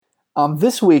On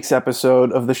this week's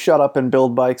episode of the Shut Up and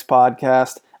Build Bikes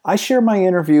podcast, I share my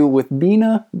interview with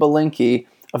Beena Belinkie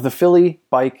of the Philly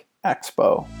Bike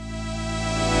Expo.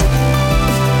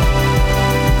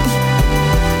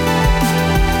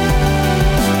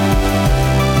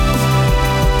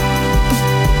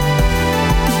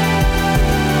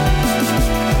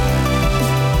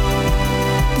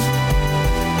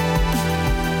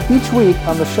 Each week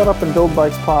on the Shut Up and Build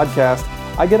Bikes podcast,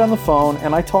 I get on the phone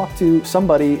and I talk to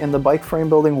somebody in the bike frame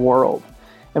building world.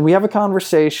 And we have a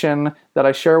conversation that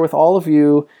I share with all of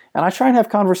you. And I try and have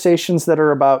conversations that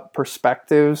are about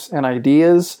perspectives and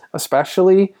ideas,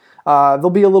 especially. There'll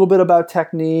be a little bit about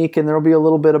technique, and there'll be a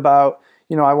little bit about,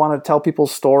 I want to tell people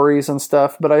stories and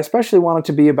stuff. But I especially want it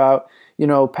to be about,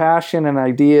 passion and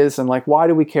ideas and like, why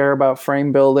do we care about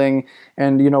frame building?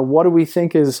 And, what do we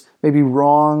think is maybe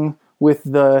wrong with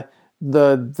the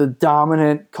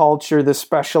dominant culture, the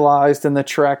specialized and the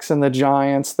Treks and the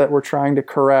Giants that we're trying to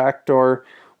correct, or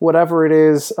whatever it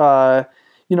is. I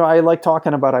like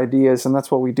talking about ideas, and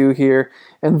that's what we do here.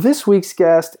 And this week's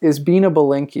guest is Beena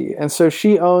Belinkie, and so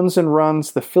she owns and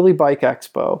runs the Philly Bike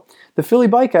Expo. The Philly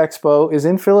Bike Expo is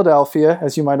in Philadelphia,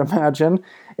 as you might imagine,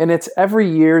 and it's every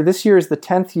year. This year is the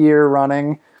 10th year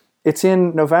running. It's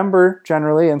in November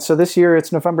generally, and so this year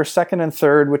it's November 2nd and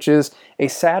 3rd, which is a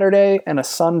Saturday and a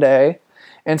Sunday.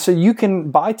 And so you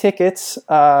can buy tickets,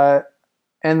 and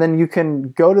then you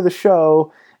can go to the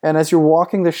show, and as you're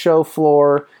walking the show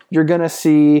floor, you're going to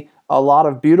see a lot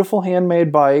of beautiful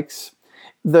handmade bikes.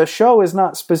 The show is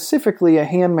not specifically a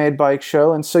handmade bike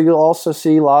show, and so you'll also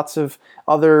see lots of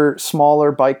other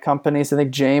smaller bike companies. I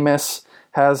think Jamis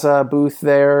has a booth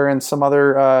there, and some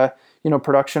other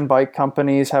production bike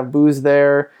companies have booths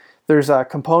there. There's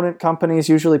component companies,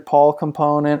 usually Paul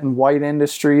Component and White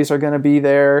Industries are going to be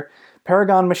there.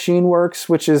 Paragon Machine Works,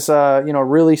 which is a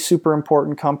really super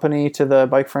important company to the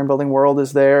bike frame building world,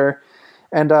 is there.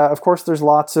 And of course, there's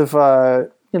lots of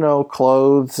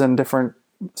clothes and different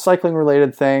cycling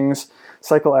related things,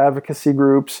 cycle advocacy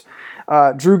groups.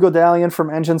 Drew Godalian from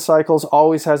Engine Cycles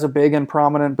always has a big and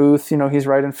prominent booth. He's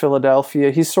right in Philadelphia.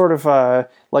 He's sort of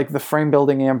like the frame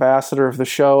building ambassador of the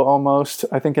show almost,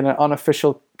 I think in an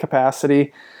unofficial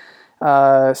capacity.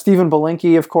 Stephen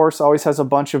Belinkie, of course, always has a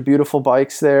bunch of beautiful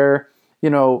bikes there.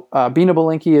 Beena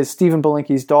Belinkie is Stephen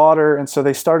Belinkie's daughter, and so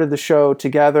they started the show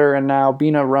together, and now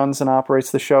Beena runs and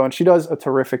operates the show, and she does a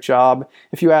terrific job.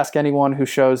 If you ask anyone who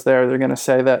shows there, they're going to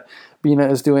say that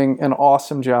Beena is doing an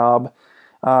awesome job.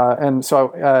 And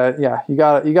so, you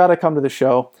gotta come to the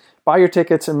show. Buy your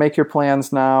tickets and make your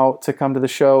plans now to come to the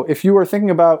show. If you are thinking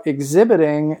about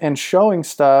exhibiting and showing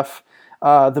stuff,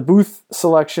 the booth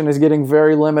selection is getting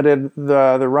very limited.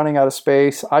 They're running out of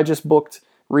space. I just booked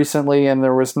recently, and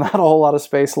there was not a whole lot of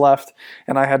space left,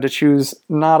 and I had to choose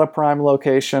not a prime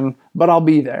location, but I'll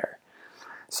be there.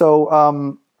 So,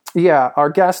 our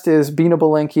guest is Beena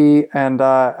Belinkie, and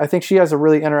I think she has a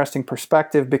really interesting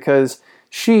perspective because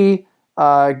she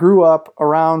grew up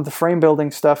around the frame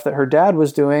building stuff that her dad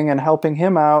was doing and helping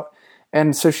him out.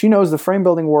 And so she knows the frame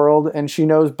building world, and she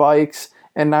knows bikes,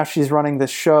 and now she's running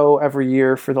this show every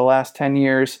year for the last 10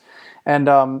 years. And,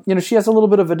 she has a little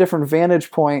bit of a different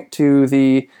vantage point to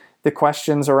the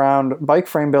questions around bike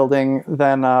frame building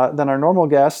than our normal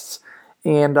guests.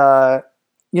 And,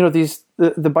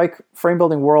 the bike frame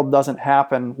building world doesn't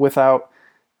happen without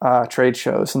trade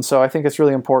shows. And so I think it's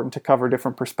really important to cover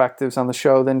different perspectives on the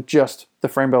show than just the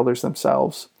frame builders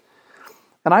themselves.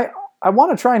 And I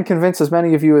want to try and convince as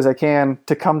many of you as I can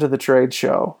to come to the trade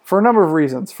show for a number of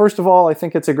reasons. First of all, I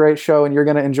think it's a great show and you're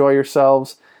going to enjoy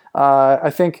yourselves. I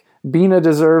think Beena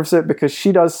deserves it because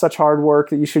she does such hard work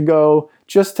that you should go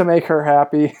just to make her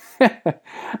happy.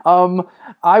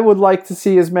 I would like to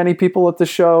see as many people at the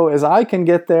show as I can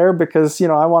get there because,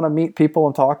 I want to meet people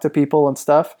and talk to people and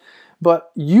stuff.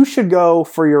 But you should go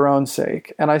for your own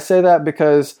sake. And I say that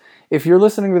because if you're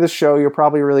listening to this show, you're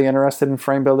probably really interested in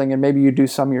frame building and maybe you do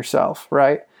some yourself,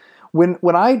 right? When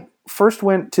I first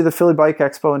went to the Philly Bike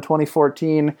Expo in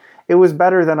 2014, it was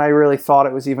better than I really thought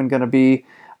it was even going to be.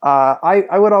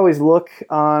 I would always look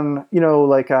on,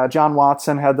 John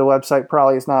Watson had the website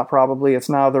Probably It's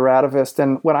now the Radavist.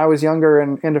 And when I was younger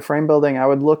and into frame building, I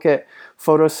would look at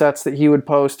photo sets that he would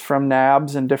post from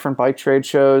NABS and different bike trade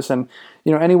shows. And,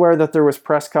 anywhere that there was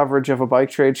press coverage of a bike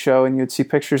trade show and you'd see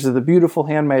pictures of the beautiful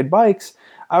handmade bikes,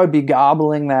 I would be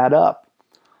gobbling that up.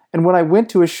 And when I went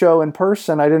to a show in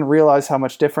person, I didn't realize how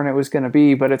much different it was going to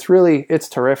be, but it's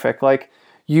terrific. Like,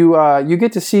 you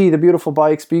get to see the beautiful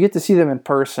bikes, but you get to see them in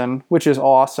person, which is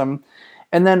awesome.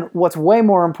 And then what's way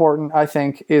more important, I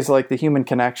think, is like the human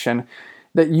connection.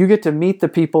 that you get to meet the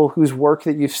people whose work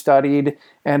that you've studied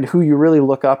and who you really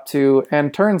look up to.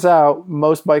 And turns out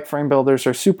most bike frame builders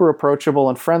are super approachable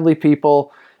and friendly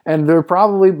people, and they're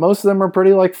probably, most of them are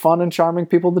pretty like fun and charming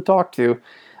people to talk to.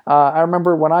 I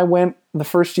remember when I went the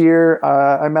first year,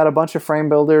 I met a bunch of frame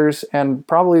builders, and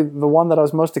probably the one that I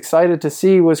was most excited to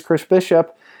see was Chris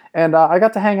Bishop. And I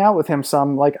got to hang out with him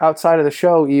some, like outside of the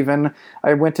show even.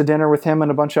 I went to dinner with him and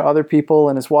a bunch of other people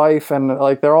and his wife, and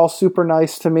like they're all super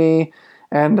nice to me.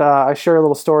 And I share a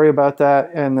little story about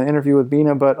that in the interview with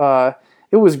Bina, but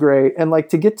it was great. And like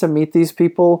to get to meet these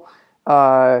people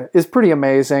is pretty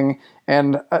amazing.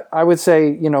 And I would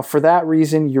say, for that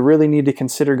reason, you really need to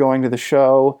consider going to the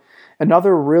show.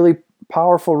 Another really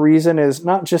powerful reason is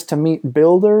not just to meet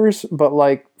builders, but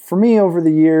like for me over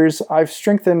the years, I've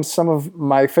strengthened some of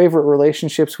my favorite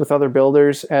relationships with other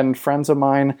builders and friends of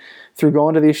mine through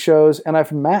going to these shows. And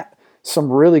I've met some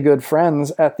really good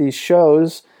friends at these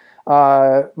shows.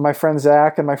 My friend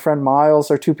Zach and my friend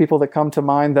Miles are two people that come to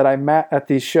mind that I met at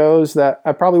these shows that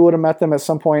I probably would have met them at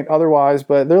some point otherwise,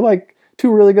 but they're like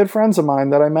two really good friends of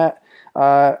mine that I met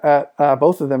at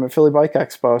both of them at Philly Bike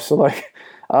Expo. So like,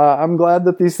 I'm glad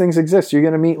that these things exist. You're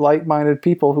going to meet like-minded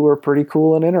people who are pretty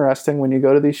cool and interesting when you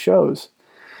go to these shows.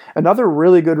 Another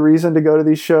really good reason to go to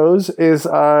these shows is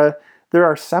there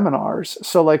are seminars.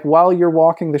 So like while you're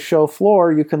walking the show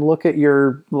floor, you can look at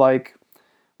your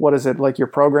your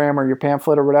program or your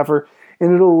pamphlet or whatever,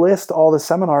 and it'll list all the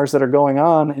seminars that are going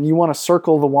on, and you want to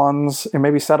circle the ones and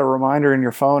maybe set a reminder in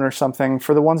your phone or something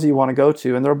for the ones that you want to go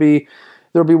to. And there'll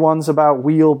be ones about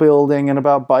wheel building and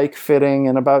about bike fitting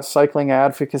and about cycling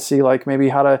advocacy, like maybe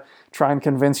how to try and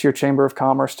convince your Chamber of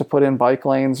Commerce to put in bike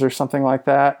lanes or something like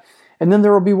that. And then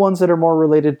there will be ones that are more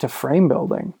related to frame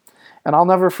building. And I'll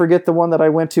never forget the one that I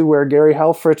went to where Gary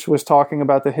Helfrich was talking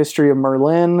about the history of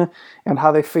Merlin and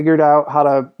how they figured out how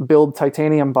to build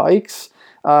titanium bikes.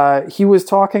 He was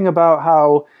talking about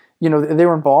how, they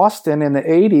were in Boston in the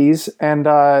 80s,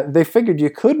 and they figured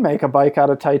you could make a bike out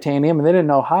of titanium, and they didn't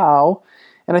know how.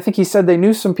 And I think he said they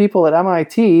knew some people at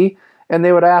MIT, and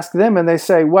they would ask them, and they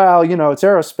say, well, it's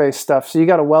aerospace stuff, so you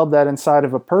got to weld that inside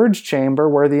of a purge chamber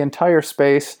where the entire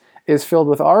space is filled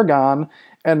with argon.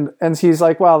 And he's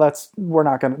like, well, that's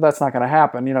not going to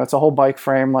happen. It's a whole bike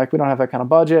frame. Like, we don't have that kind of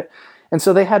budget. And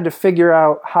so they had to figure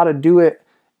out how to do it.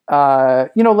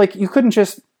 Like you couldn't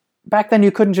just, back then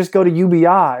you couldn't just go to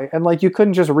UBI, and like you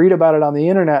couldn't just read about it on the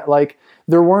internet. Like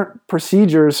there weren't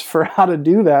procedures for how to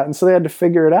do that. And so they had to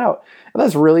figure it out. And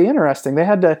that's really interesting. They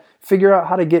had to figure out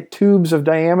how to get tubes of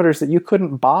diameters that you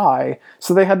couldn't buy.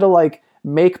 So they had to like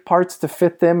make parts to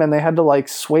fit them, and they had to like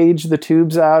swage the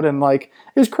tubes out, and like,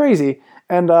 it was crazy.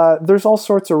 And there's all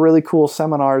sorts of really cool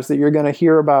seminars that you're going to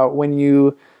hear about when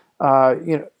your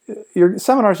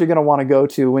seminars you're going to want to go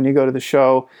to when you go to the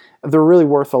show. They're really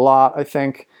worth a lot, I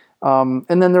think. And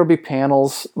then there'll be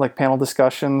panels, like panel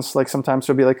discussions. Like sometimes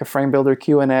there'll be like a frame builder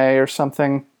Q&A or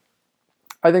something.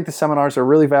 I think the seminars are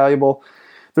really valuable.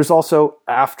 There's also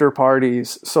after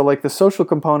parties. So like the social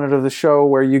component of the show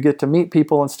where you get to meet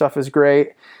people and stuff is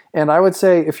great. And I would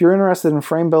say if you're interested in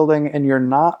frame building and you're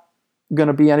not going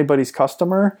to be anybody's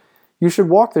customer, you should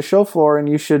walk the show floor and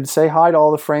you should say hi to all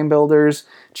the frame builders,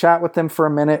 chat with them for a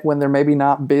minute when they're maybe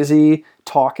not busy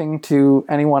talking to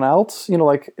anyone else.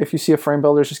 Like if you see a frame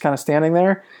builder just kind of standing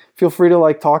there, feel free to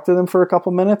like talk to them for a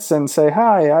couple minutes and say,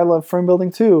 hi, I love frame building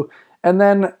too. And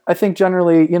then I think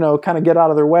generally, kind of get out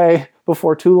of their way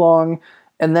before too long,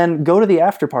 and then go to the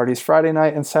after parties Friday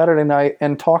night and Saturday night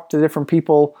and talk to different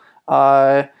people,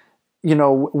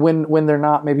 when they're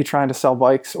not maybe trying to sell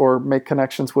bikes or make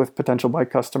connections with potential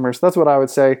bike customers. That's what I would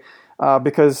say,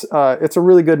 because it's a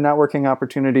really good networking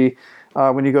opportunity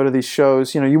when you go to these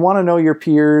shows. You want to know your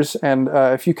peers, and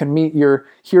if you can meet your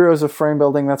heroes of frame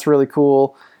building, that's really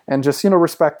cool. And just,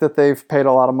 respect that they've paid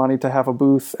a lot of money to have a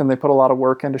booth and they put a lot of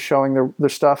work into showing their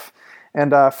stuff.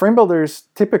 And frame builders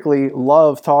typically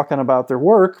love talking about their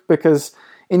work, because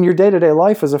in your day-to-day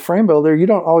life as a frame builder, you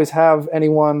don't always have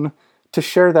anyone to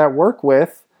share that work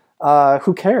with.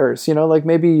 Who cares? Like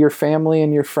maybe your family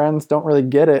and your friends don't really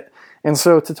get it. And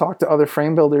so to talk to other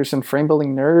frame builders and frame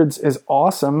building nerds is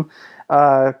awesome.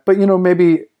 But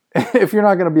maybe if you're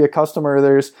not going to be a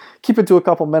customer, keep it to a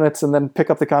couple minutes and then pick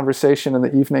up the conversation in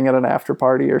the evening at an after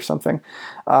party or something.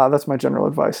 That's my general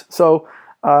advice. So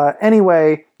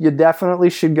anyway, you definitely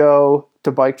should go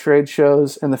to bike trade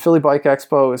shows, and the Philly Bike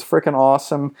Expo is freaking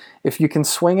awesome. If you can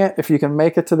swing it, if you can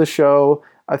make it to the show,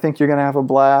 I think you're going to have a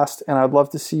blast, and I'd love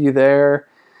to see you there.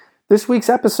 This week's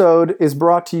episode is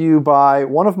brought to you by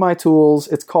one of my tools.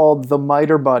 It's called the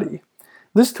Miter Buddy.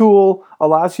 This tool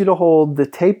allows you to hold the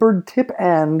tapered tip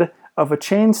end of a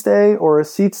chainstay or a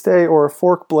seat stay or a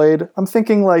fork blade. I'm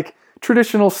thinking like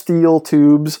traditional steel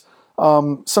tubes.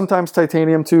 Sometimes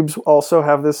titanium tubes also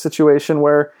have this situation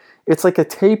where it's like a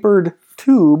tapered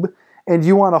tube, and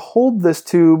you want to hold this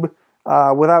tube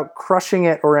without crushing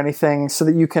it or anything so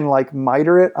that you can like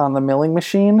miter it on the milling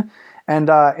machine. And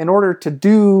in order to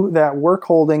do that work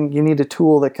holding, you need a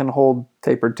tool that can hold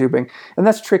tapered tubing. And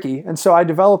that's tricky. And so I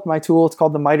developed my tool. It's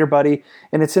called the Miter Buddy,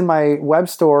 and it's in my web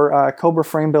store,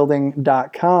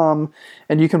 cobraframebuilding.com.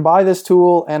 And you can buy this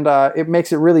tool, and it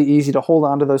makes it really easy to hold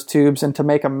onto those tubes and to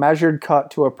make a measured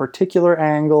cut to a particular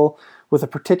angle with a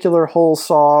particular hole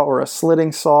saw or a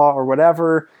slitting saw or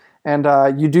whatever. And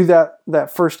you do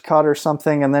that first cut or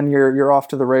something, and then you're off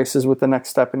to the races with the next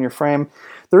step in your frame.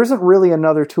 There isn't really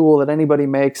another tool that anybody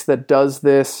makes that does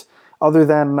this, other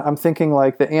than I'm thinking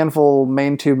like the Anvil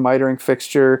main tube mitering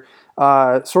fixture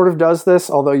sort of does this,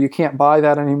 although you can't buy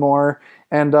that anymore,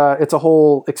 and it's a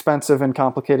whole expensive and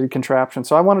complicated contraption.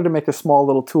 So I wanted to make a small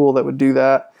little tool that would do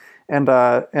that, and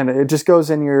it just goes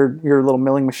in your little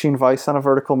milling machine vise on a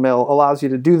vertical mill, allows you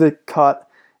to do the cut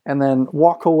and then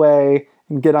walk away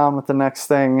and get on with the next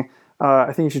thing.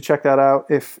 I think you should check that out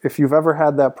if you've ever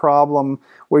had that problem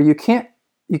where you can't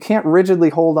rigidly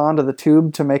hold on to the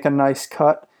tube to make a nice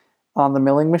cut on the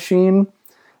milling machine,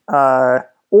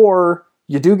 or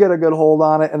you do get a good hold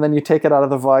on it and then you take it out of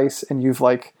the vise and you've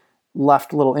like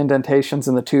left little indentations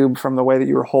in the tube from the way that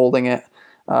you were holding it.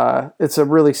 It's a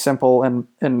really simple and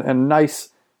nice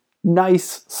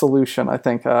solution, I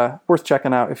think. Worth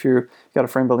checking out if you've got a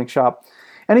frame building shop.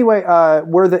 Anyway,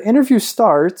 where the interview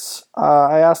starts,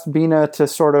 I asked Bina to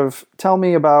sort of tell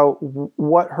me about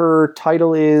what her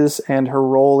title is and her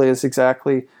role is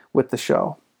exactly with the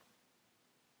show.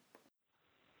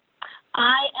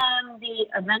 I am the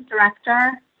event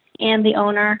director and the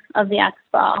owner of the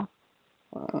expo.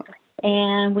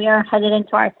 And we are headed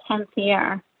into our 10th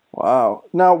year. Wow.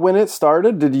 Now, when it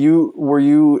started, were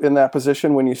you in that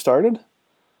position when you started?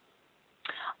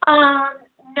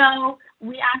 No.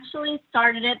 We actually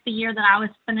started it the year that I was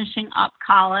finishing up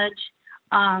college.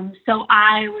 So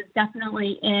I was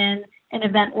definitely in an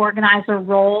event organizer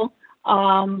role,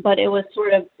 but it was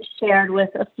sort of shared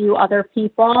with a few other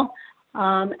people.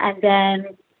 And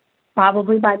then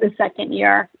probably by the second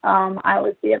year, I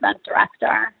was the event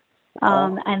director.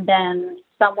 And then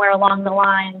somewhere along the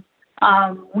line,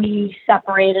 we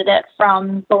separated it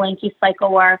from Belinkie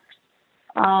Cycle Works,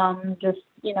 just,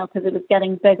 because it was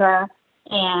getting bigger.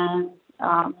 And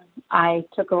I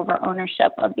took over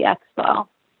ownership of the expo.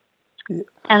 Yeah.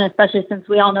 And especially since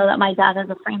we all know that my dad has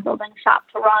a frame building shop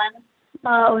to run,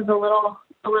 it was a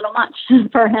little much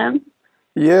for him.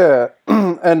 Yeah.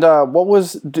 And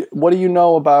what do you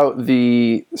know about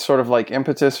the sort of like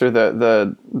impetus or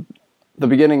the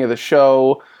beginning of the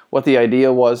show, what the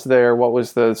idea was there? What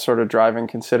was the sort of driving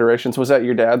considerations? Was that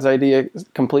your dad's idea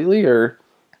completely, or?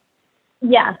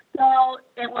 Yeah, so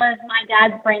it was my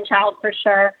dad's brainchild for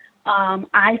sure.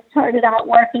 I started out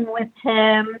working with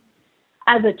him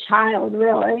as a child,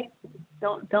 really.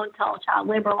 Don't tell child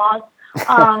labor laws.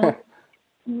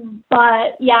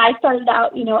 But yeah, I started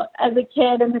out, as a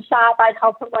kid in the shop. I'd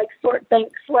help him like sort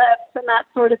bank slips and that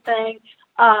sort of thing.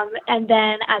 And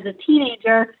then as a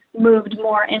teenager, moved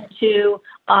more into,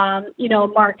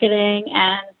 marketing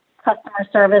and customer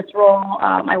service role.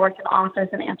 I worked in the office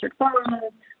and answered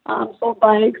phones, sold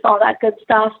bikes, all that good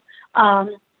stuff.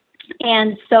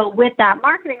 And so with that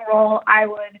marketing role, I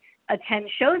would attend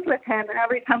shows with him, and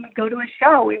every time we'd go to a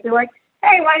show, we'd be like,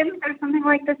 hey, why isn't there something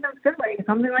like this in Philly?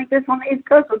 Something like this on the East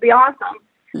Coast would be awesome.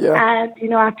 Yeah.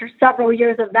 And, after several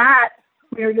years of that,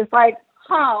 we were just like,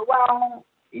 well,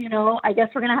 I guess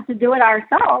we're going to have to do it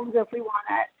ourselves if we want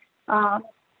it.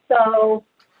 So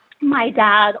my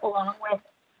dad, along with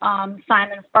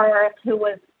Simon Firth, who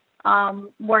was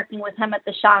working with him at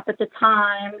the shop at the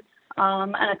time,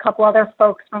 and a couple other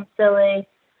folks from Philly,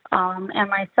 and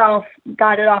myself,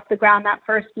 got it off the ground that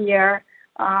first year.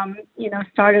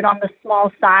 Started on the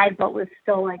small side, but was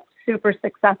still like super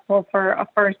successful for a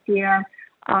first year.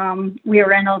 We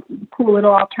were in a cool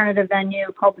little alternative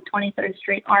venue called the 23rd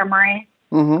Street Armory.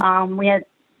 Mm-hmm. We had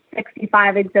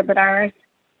 65 exhibitors.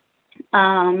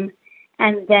 And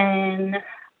then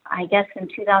I guess in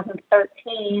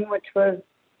 2013, which was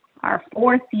our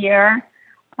fourth year,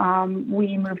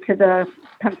 we moved to the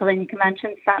Pennsylvania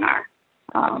Convention Center.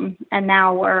 And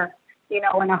now we're, in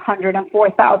a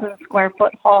 104,000 square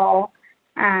foot hall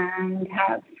and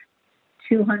have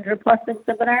 200 plus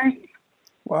exhibitors.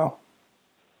 Wow.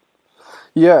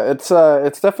 Yeah, it's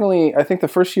definitely, I think the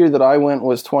first year that I went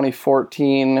was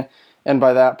 2014, and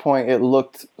by that point it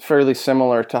looked fairly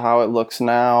similar to how it looks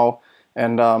now,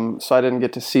 and so I didn't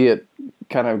get to see it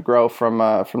kind of grow from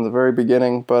the very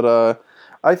beginning. But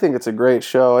I think it's a great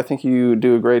show. I think you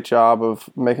do a great job of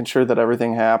making sure that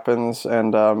everything happens,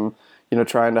 and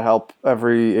trying to help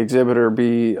every exhibitor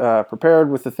be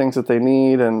prepared with the things that they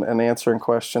need, and answering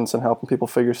questions and helping people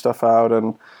figure stuff out.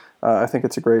 And I think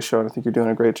it's a great show, and I think you're doing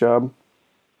a great job.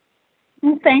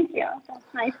 Well, thank you. That's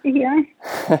nice to hear.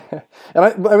 And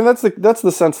I mean, that's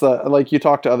the sense that, like, you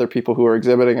talk to other people who are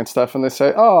exhibiting and stuff, and they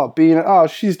say,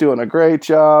 she's doing a great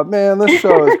job, man. This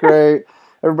show is great.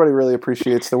 Everybody really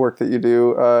appreciates the work that you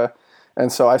do.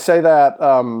 And so I say that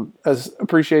as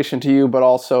appreciation to you, but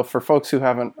also for folks who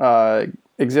haven't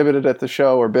exhibited at the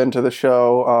show or been to the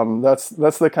show. That's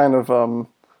the kind of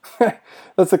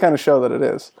that's the kind of show that it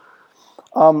is.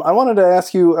 I wanted to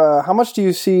ask you, how much do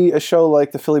you see a show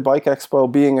like the Philly Bike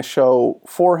Expo being a show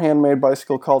for handmade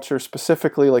bicycle culture,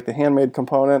 specifically like the handmade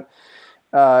component,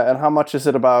 and how much is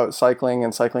it about cycling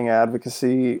and cycling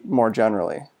advocacy more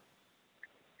generally?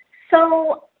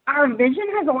 So our vision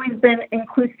has always been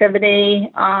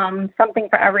inclusivity, something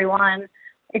for everyone.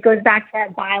 It goes back to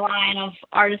that byline of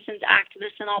artisans,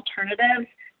 activists, and alternatives.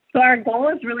 So our goal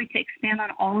is really to expand on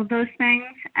all of those things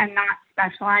and not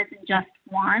specialize in just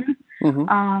one.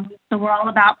 Mm-hmm. So we're all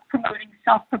about promoting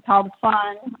self-propelled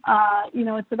fun.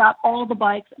 It's about all the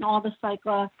bikes and all the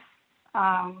cyclists,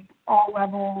 all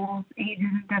levels, ages,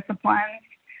 and disciplines.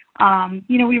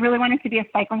 We really want it to be a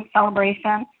cycling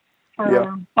celebration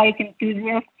for bike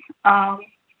enthusiasts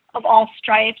of all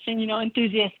stripes. And,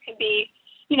 enthusiasts could be,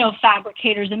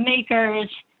 fabricators and makers,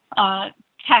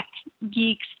 tech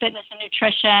geeks, fitness and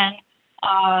nutrition.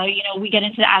 We get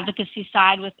into the advocacy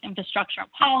side with infrastructure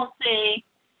and policy,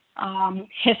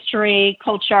 history,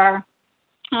 culture,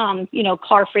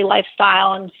 car-free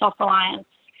lifestyle and self-reliance.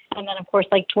 And then, of course,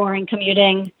 like touring,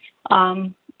 commuting,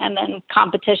 and then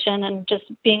competition and just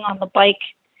being on the bike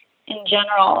in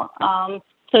general.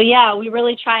 We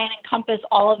really try and encompass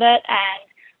all of it. And,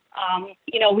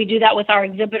 we do that with our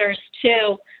exhibitors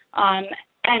too.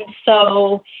 And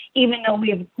so even though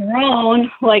we've grown,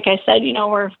 like I said,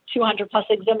 we're 200 plus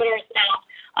exhibitors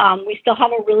now, we still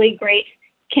have a really great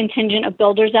contingent of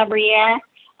builders every year.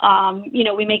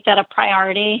 We make that a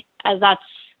priority as that's,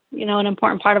 an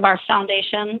important part of our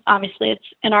foundation. Obviously, it's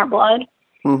in our blood.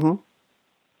 Mm-hmm.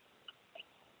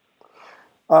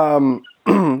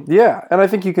 Yeah, and I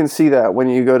think you can see that when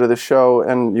you go to the show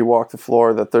and you walk the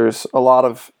floor, that there's a lot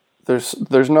of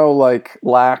there's no like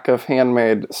lack of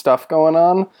handmade stuff going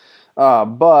on,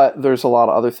 but there's a lot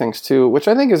of other things too, which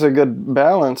I think is a good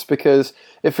balance, because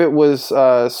if it was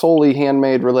solely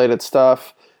handmade related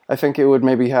stuff, I think it would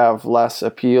maybe have less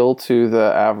appeal to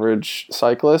the average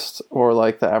cyclist or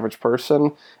like the average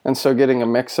person. And so getting a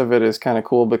mix of it is kind of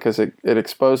cool, because it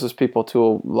exposes people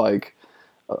to like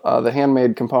the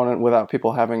handmade component without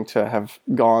people having to have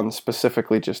gone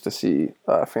specifically just to see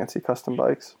fancy custom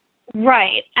bikes.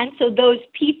 Right. And so those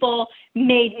people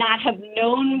may not have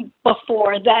known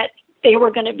before that they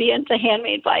were going to be into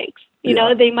handmade bikes.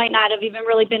 They might not have even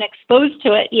really been exposed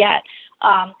to it yet.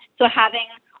 So having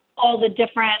all the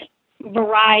different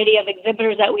variety of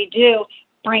exhibitors that we do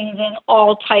brings in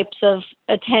all types of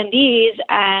attendees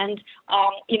and,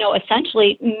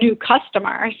 essentially new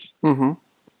customers. Mm-hmm.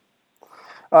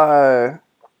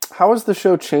 How has the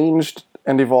show changed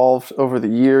and evolved over the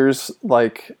years?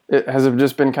 Like, has it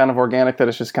just been kind of organic, that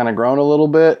it's just kind of grown a little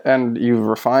bit and you've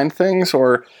refined things,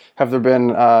 or have there been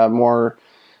more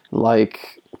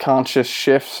like conscious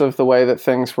shifts of the way that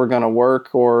things were going to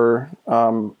work? Or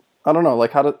I don't know,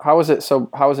 like how is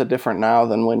it different now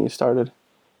than when you started?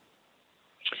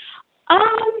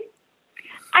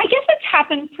 I guess it's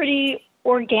happened pretty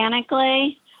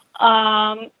organically.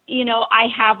 I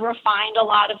have refined a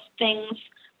lot of things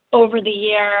over the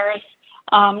years,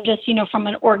 just, from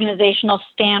an organizational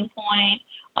standpoint,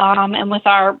 and with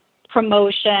our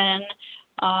promotion,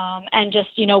 and just,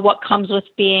 what comes with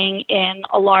being in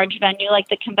a large venue like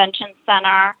the convention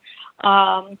center.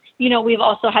 We've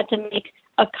also had to make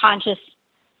a conscious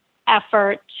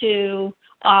effort to,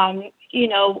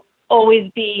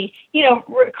 always be,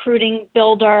 recruiting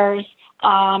builders,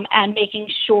 and making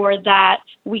sure that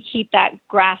we keep that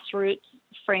grassroots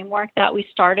framework that we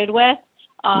started with,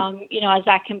 as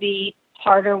that can be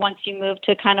harder once you move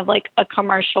to kind of like a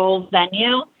commercial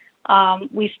venue.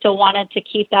 We still wanted to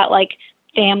keep that like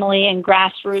family and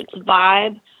grassroots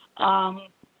vibe,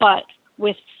 but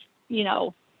with,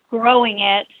 growing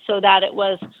it so that it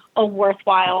was a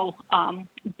worthwhile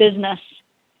business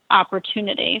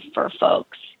opportunity for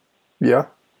folks. Yeah.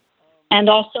 And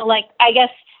also, like, I guess,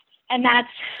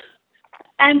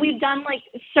 and we've done like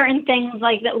certain things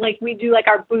like that, like we do like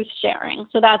our booth sharing.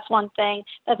 So that's one thing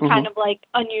that's kind of like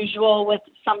unusual with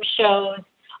some shows.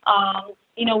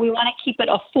 We want to keep it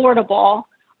affordable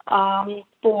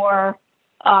for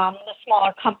the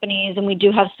smaller companies, and we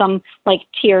do have some like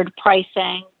tiered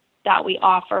pricing that we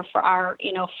offer for our,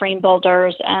 frame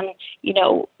builders and,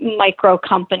 micro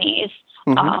companies,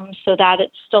 so that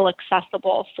it's still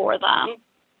accessible for them.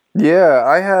 Yeah,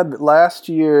 I had last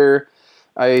year,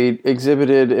 I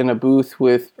exhibited in a booth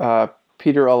with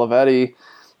Peter Olivetti,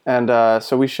 and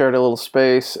so we shared a little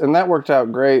space, and that worked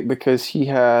out great because he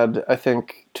had, I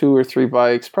think, 2 or 3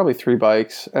 bikes, probably 3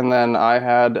 bikes, and then I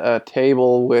had a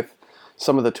table with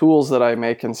some of the tools that I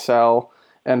make and sell,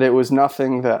 and it was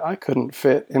nothing that I couldn't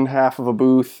fit in half of a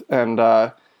booth, and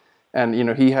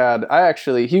he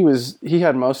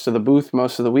had most of the booth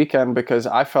most of the weekend because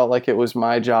I felt like it was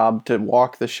my job to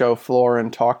walk the show floor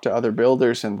and talk to other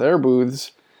builders in their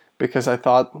booths, because I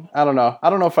thought, I don't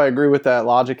know if I agree with that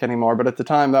logic anymore, but at the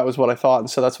time that was what I thought, and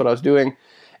so that's what I was doing.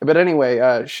 But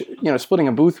anyway, splitting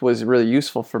a booth was really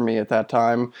useful for me at that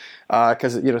time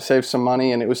because it saved some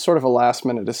money, and it was sort of a last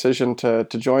minute decision to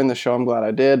join the show. I'm glad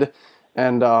I did,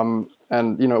 and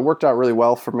it worked out really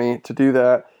well for me to do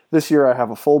that. This year I have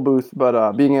a full booth,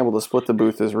 but being able to split the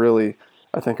booth is really,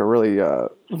 I think, a really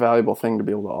valuable thing to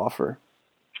be able to offer.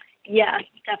 Yeah,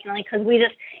 definitely, because we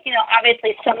just,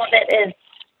 obviously some of it is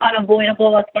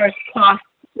unavoidable as far as cost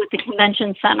with the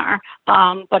convention center,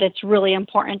 but it's really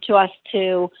important to us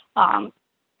to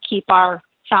keep our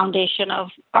foundation of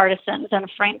artisans and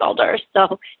frame builders.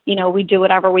 So, we do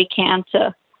whatever we can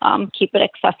to keep it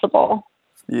accessible.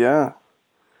 Yeah.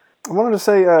 I wanted to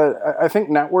say, I think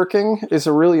networking is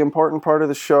a really important part of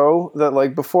the show that,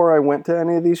 like, before I went to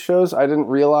any of these shows, I didn't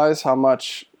realize how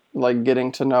much, like,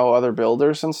 getting to know other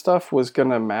builders and stuff was going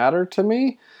to matter to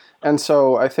me. And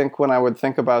so I think when I would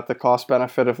think about the cost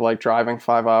benefit of like driving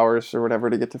 5 hours or whatever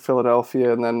to get to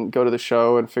Philadelphia and then go to the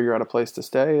show and figure out a place to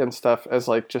stay and stuff as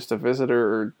like just a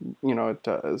visitor or,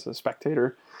 as a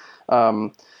spectator,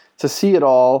 to see it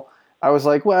all, I was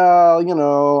like,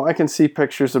 well, I can see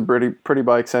pictures of pretty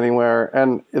bikes anywhere.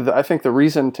 And I think the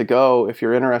reason to go, if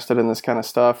you're interested in this kind of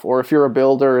stuff, or if you're a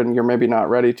builder and you're maybe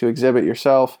not ready to exhibit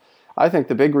yourself, I think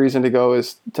the big reason to go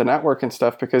is to network and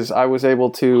stuff, because I was able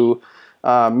to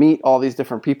meet all these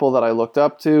different people that I looked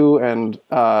up to, and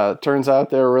turns out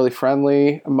they were really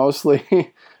friendly.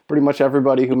 Mostly, pretty much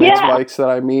everybody who makes bikes that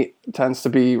I meet tends to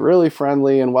be really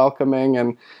friendly and welcoming.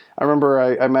 And I remember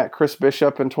I met Chris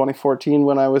Bishop in 2014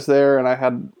 when I was there, and I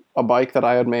had a bike that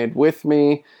I had made with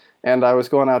me, and I was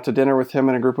going out to dinner with him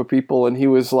and a group of people, and he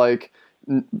was like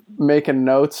making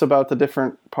notes about the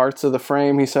different parts of the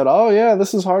frame. He said, "Oh yeah,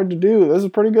 this is hard to do. This is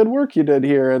pretty good work you did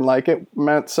here." And like, it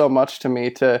meant so much to me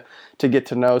to get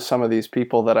to know some of these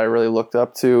people that I really looked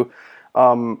up to.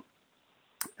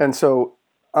 And so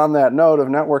on that note of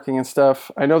networking and stuff,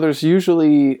 I know there's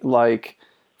usually like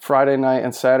Friday night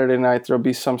and Saturday night, there'll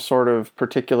be some sort of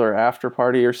particular after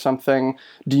party or something.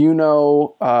 Do you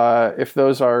know if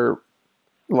those are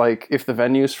like, if the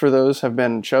venues for those have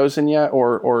been chosen yet,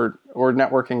 or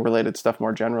networking related stuff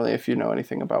more generally, if you know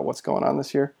anything about what's going on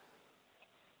this year?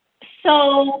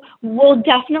 So we'll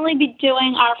definitely be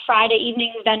doing our Friday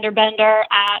evening vendor bender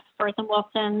at Firth and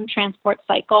Wilson Transport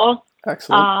Cycle.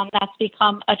 Excellent. That's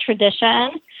become a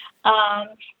tradition.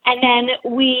 And then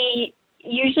we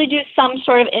usually do some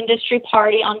sort of industry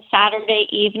party on Saturday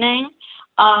evening.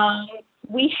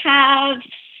 We have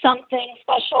something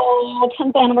special,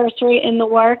 10th anniversary in the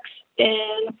works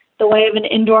in the way of an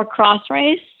indoor cross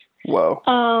race. Whoa.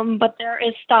 But there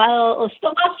is still lots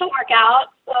to work out,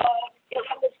 so you'll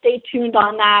have to stay tuned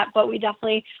on that. But we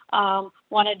definitely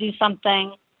want to do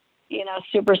something,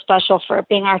 super special for it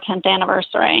being our 10th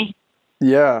anniversary.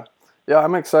 Yeah,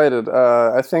 I'm excited.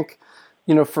 I think,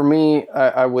 for me,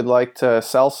 I would like to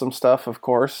sell some stuff, of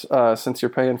course, since you're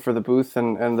paying for the booth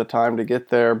and the time to get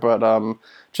there. But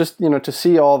just, to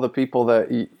see all the people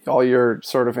all your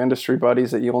sort of industry buddies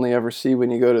that you only ever see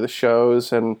when you go to the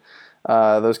shows and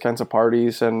those kinds of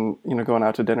parties, and, going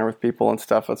out to dinner with people and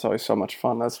stuff, that's always so much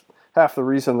fun. That's half the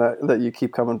reason that you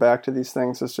keep coming back to these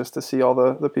things, is just to see all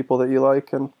the people that you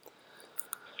like. And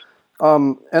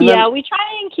we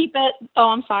try and keep it. Oh,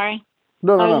 I'm sorry.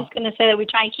 No. I was just going to say that we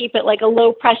try and keep it like a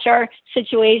low pressure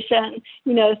situation,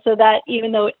 so that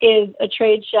even though it is a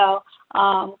trade show,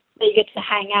 that you get to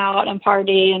hang out and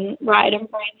party and ride and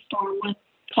brainstorm with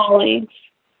colleagues.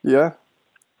 Yeah,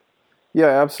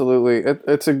 absolutely.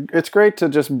 It's great to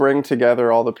just bring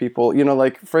together all the people.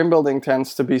 Like, frame building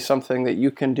tends to be something that you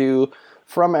can do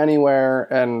from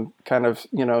anywhere and kind of,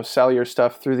 sell your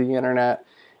stuff through the internet.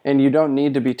 And you don't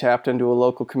need to be tapped into a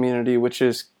local community, which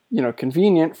is,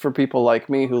 convenient for people like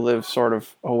me who live sort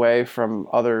of away from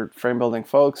other frame building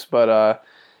folks. But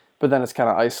then it's kind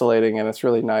of isolating, and it's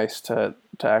really nice to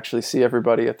to actually see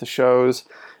everybody at the shows.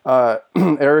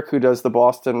 Eric, who does the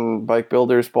Boston Bike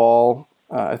Builders Ball,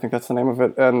 I think that's the name of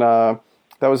it, and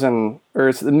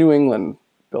it's the New England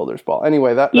Builders Ball.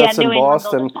 Anyway, that's in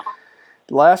Boston.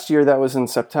 Last year that was in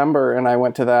September, and I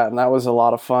went to that, and that was a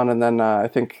lot of fun. And then I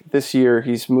think this year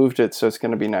he's moved it, so it's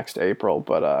going to be next April.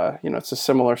 But it's a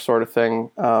similar sort of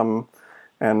thing, and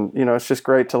it's just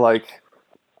great to like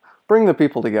bring the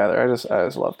people together. I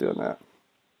just love doing that.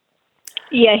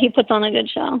 Yeah, he puts on a good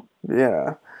show.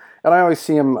 Yeah, and I always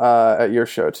see him at your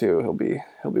show too. He'll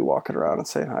be walking around and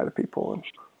saying hi to people. And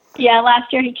yeah,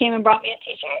 last year he came and brought me a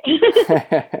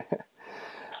T-shirt.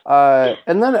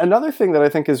 And then another thing that I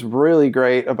think is really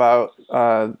great about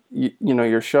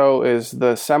your show is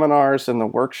the seminars and the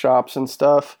workshops and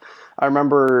stuff. I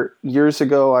remember years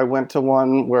ago I went to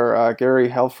one where Gary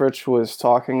Helfrich was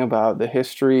talking about the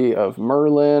history of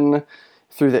Merlin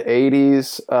through the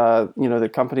 80s. The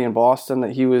company in Boston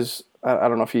that he was, I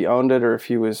don't know if he owned it or if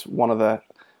he was one of the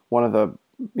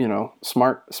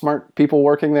smart people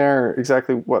working there, or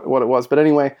exactly what it was. But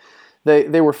anyway,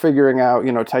 they were figuring out,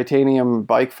 titanium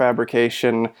bike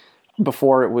fabrication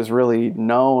before it was really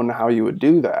known how you would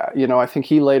do that. I think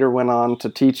he later went on to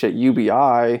teach at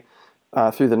UBI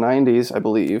through the 90s, I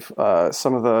believe,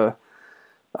 some of the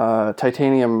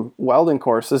titanium welding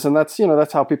courses. And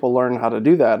that's how people learn how to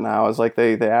do that now, is like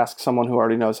they ask someone who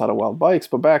already knows how to weld bikes.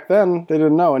 But back then they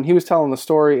didn't know. And he was telling the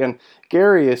story, and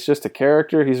Gary is just a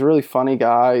character. He's a really funny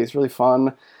guy. He's really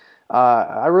fun.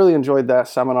 I really enjoyed that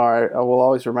seminar. I will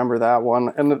always remember that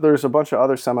one. And there's a bunch of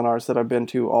other seminars that I've been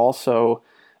to also.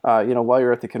 While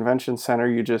you're at the convention center,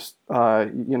 you just,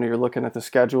 you're looking at the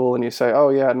schedule and you say, oh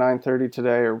yeah, at 9:30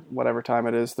 today or whatever time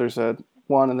it is, there's a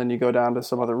one, and then you go down to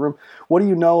some other room. What do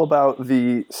you know about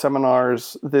the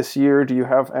seminars this year? Do you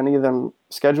have any of them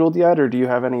scheduled yet, or do you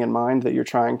have any in mind that you're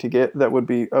trying to get that would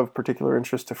be of particular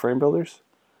interest to frame builders?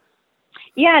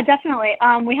 Yeah, definitely.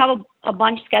 We have a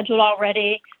bunch scheduled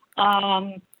already.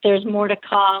 There's more to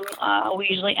come. We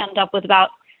usually end up with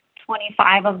about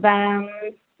 25 of them,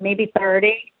 maybe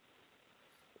 30.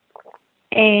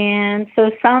 And so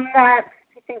some that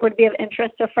I think would be of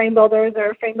interest to frame builders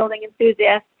or frame building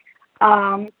enthusiasts.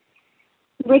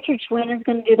 Richard Schwinn is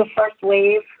going to do the first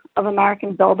wave of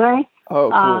American Builder. Oh,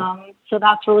 cool. So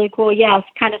that's really cool. Yes,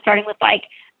 kind of starting with like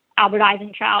Albert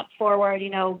Eisentraut forward,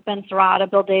 Ben Serrata,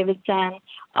 Bill Davidson,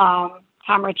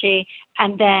 Tom Ritchie,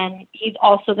 and then he's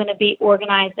also going to be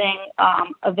organizing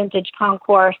a vintage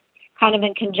concourse kind of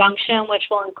in conjunction, which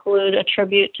will include a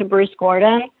tribute to Bruce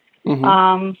Gordon.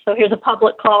 Mm-hmm. So here's a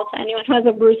public call to anyone who has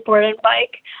a Bruce Gordon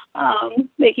bike.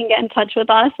 They can get in touch with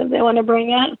us if they want to bring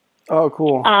it. Oh,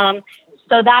 cool.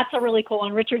 So that's a really cool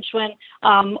one. Richard Schwinn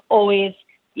always,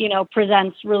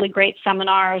 presents really great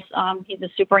seminars. He's a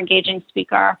super engaging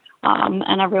speaker,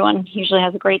 and everyone usually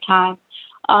has a great time.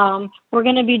 We're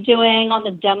going to be doing on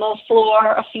the demo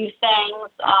floor a few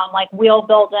things like wheel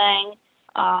building.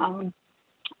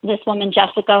 This woman,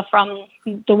 Jessica, from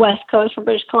the West Coast, from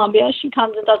British Columbia, she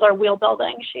comes and does our wheel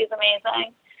building. She's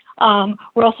amazing.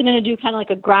 We're also going to do kind of like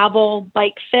a gravel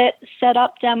bike fit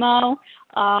setup demo.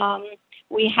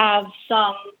 We have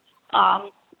some,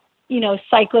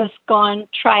 cyclists gone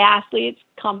triathletes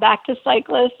come back to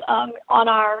cyclists on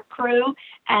our crew.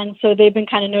 And so they've been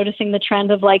kind of noticing the trend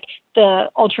of like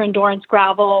the ultra endurance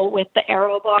gravel with the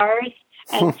aero bars.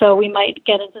 And so we might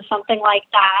get into something like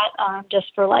that,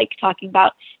 just for like talking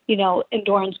about,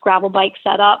 endurance gravel bike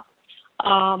setup.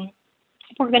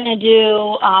 We're going to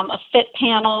do a fit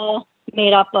panel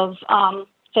made up of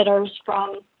fitters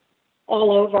from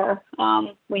all over.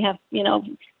 We have,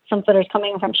 some fitters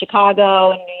coming from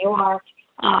Chicago and New York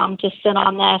to sit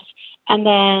on this. And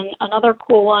then another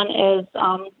cool one is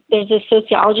there's a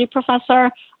sociology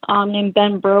professor named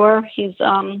Ben Brewer. He's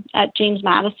at James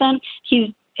Madison.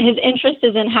 His interest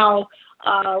is in how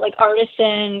like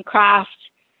artisan craft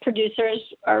producers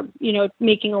are,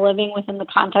 making a living within the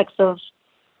context of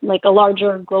like a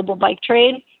larger global bike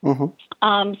trade.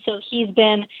 Mm-hmm. So he's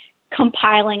been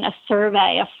compiling a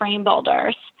survey of frame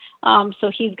builders. So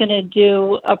he's going to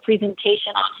do a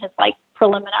presentation on his like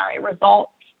preliminary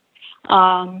results.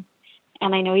 And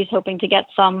I know he's hoping to get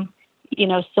some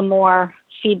more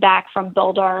feedback from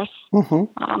builders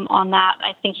on that.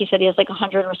 I think he said he has like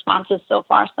 100 responses so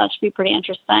far, so that should be pretty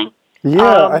interesting.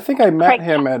 Yeah, I think I met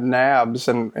him at NABS,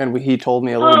 and he told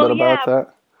me a little bit about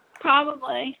that.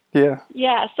 Probably. Yeah.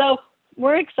 Yeah, so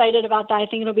we're excited about that. I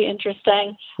think it'll be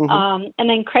interesting. Mm-hmm. And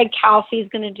then Craig Calfee is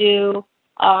going to do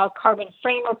carbon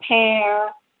frame repair.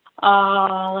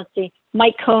 Let's see.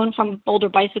 Mike Cohn from Boulder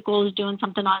Bicycle is doing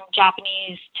something on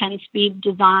Japanese 10-speed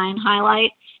design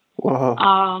highlights.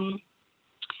 Whoa.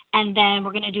 And then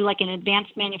we're going to do like an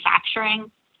advanced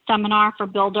manufacturing seminar for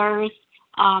builders.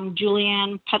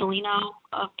 Julianne Pedalino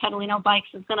of Pedalino Bikes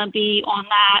is going to be on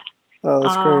that. Oh,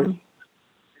 that's great.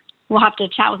 We'll have to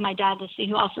chat with my dad to see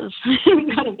who else is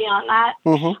going to be on that.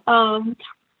 Mm-hmm. We're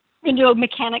going to do a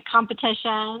mechanic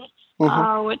competition,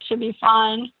 which should be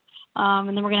fun. And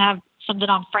then we're going to have something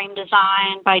on frame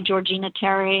design by Georgina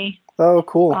Terry. Oh,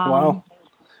 cool. Wow.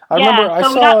 I remember I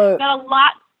saw got a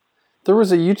lot. There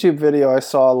was a YouTube video I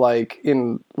saw like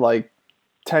 10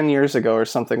 years ago or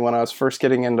something when I was first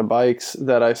getting into bikes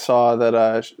that I saw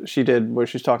that she did where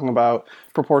she's talking about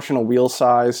proportional wheel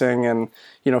sizing and,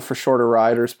 you know, for shorter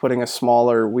riders, putting a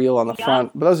smaller wheel on the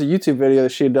front. But that was a YouTube video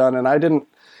that she had done, and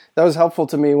that was helpful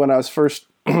to me when I was first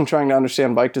trying to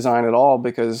understand bike design at all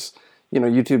because, you know,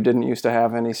 YouTube didn't used to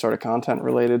have any sort of content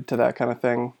related to that kind of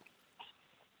thing.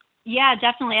 Yeah,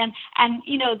 definitely. And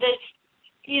you know,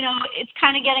 it's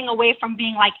kind of getting away from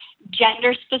being like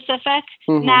gender specific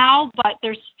now, but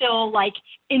there's still like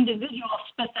individual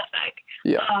specific.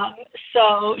 Yeah.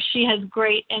 So she has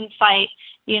great insight,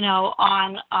 you know,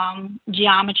 on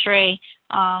geometry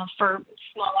for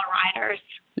smaller riders.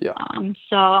 Yeah.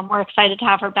 So we're excited to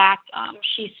have her back.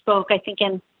 She spoke, I think,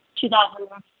 in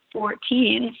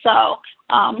 2014. So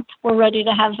we're ready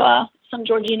to have some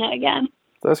Georgina again.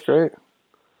 That's great.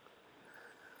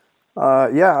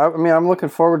 Yeah, I mean, I'm looking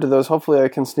forward to those. Hopefully I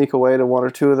can sneak away to one or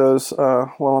two of those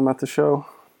while I'm at the show.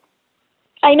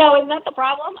 I know, isn't that the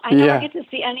problem? I never get to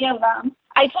see any of them.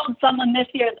 I told someone this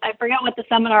year, I forgot what the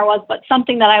seminar was, but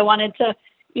something that I wanted to,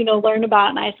 you know, learn about.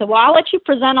 And I said, well, I'll let you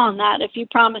present on that if you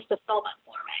promise to film it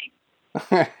for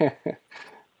me.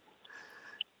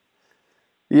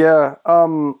 Yeah.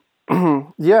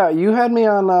 Yeah, you had me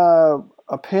on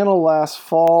a panel last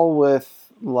fall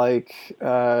with like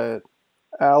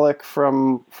Alec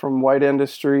from White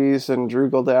Industries and Drew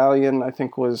Goldalion, I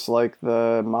think, was like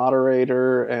the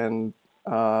moderator, and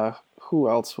who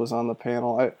else was on the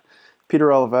panel? Peter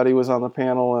Olivetti was on the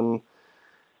panel, and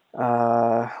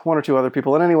one or two other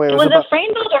people. And anyway, it was a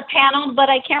frame builder panel, but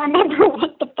I can't remember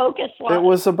what the focus was. It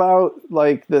was about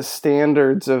like the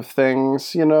standards of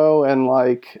things, you know, and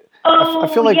like I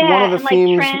feel like one of the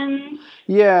themes. Like trends.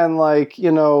 Yeah, and like,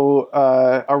 you know,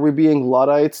 are we being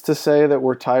Luddites to say that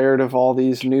we're tired of all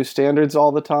these new standards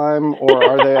all the time? Or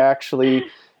are they actually,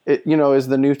 you know, is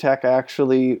the new tech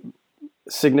actually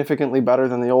significantly better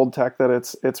than the old tech that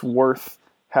it's worth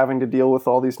having to deal with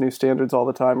all these new standards all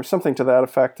the time or something to that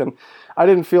effect? And I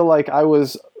didn't feel like I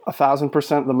was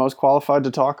 1,000% the most qualified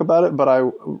to talk about it, but I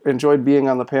enjoyed being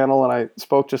on the panel and I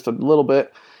spoke just a little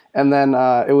bit. And then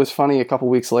it was funny, a couple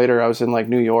weeks later, I was in like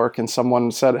New York and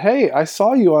someone said, hey, I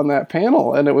saw you on that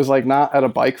panel. And it was like not at a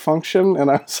bike function.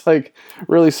 And I was like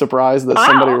really surprised that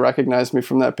somebody recognized me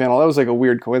from that panel. That was like a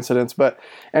weird coincidence. But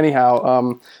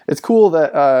anyhow, it's cool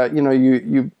that, you know,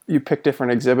 you pick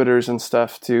different exhibitors and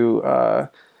stuff to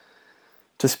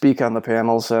speak on the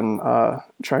panels and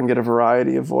try and get a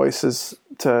variety of voices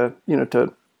to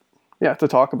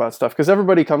talk about stuff, because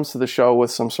everybody comes to the show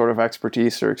with some sort of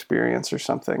expertise or experience or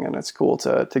something, and it's cool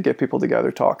to get people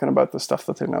together talking about the stuff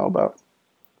that they know about.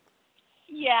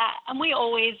 Yeah, and we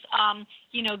always,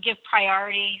 you know, give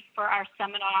priority for our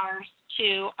seminars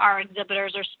to our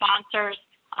exhibitors or sponsors.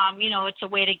 You know, it's a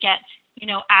way to get, you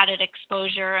know, added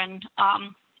exposure and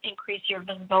increase your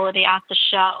visibility at the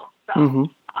show. So,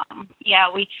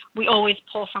 yeah, we always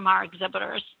pull from our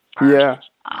exhibitors first,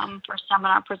 for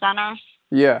seminar presenters.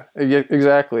 Yeah,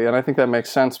 exactly. And I think that makes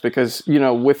sense because, you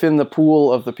know, within the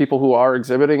pool of the people who are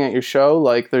exhibiting at your show,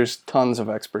 like there's tons of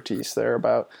expertise there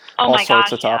about all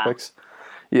sorts of topics.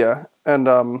 Yeah. And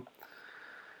I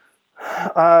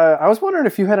was wondering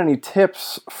if you had any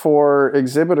tips for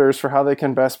exhibitors for how they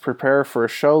can best prepare for a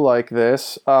show like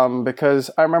this,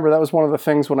 because I remember that was one of the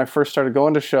things when I first started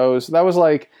going to shows. That was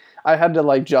like I had to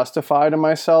like justify to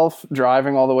myself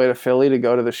driving all the way to Philly to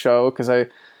go to the show because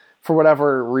for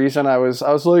whatever reason, I was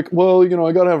like, well, you know,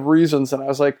 I got to have reasons. And I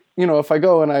was like, you know, if I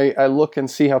go and I look and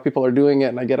see how people are doing it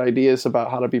and I get ideas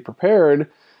about how to be prepared,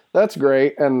 that's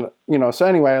great. And, you know, so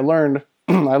anyway, I learned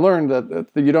that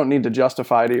you don't need to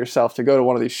justify to yourself to go to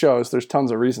one of these shows. There's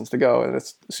tons of reasons to go and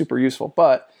it's super useful.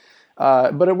 But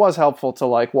it was helpful to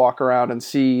like walk around and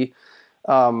see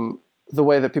the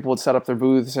way that people would set up their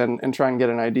booths and try and get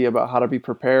an idea about how to be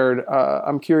prepared.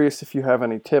 I'm curious if you have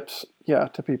any tips,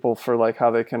 to people for like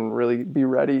how they can really be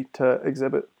ready to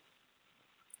exhibit.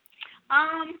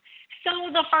 So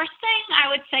the first thing I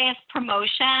would say is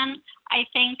promotion. I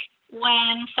think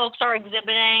when folks are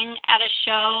exhibiting at a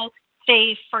show,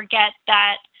 they forget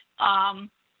that,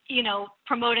 you know,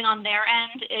 promoting on their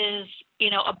end is,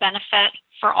 you know, a benefit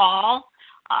for all.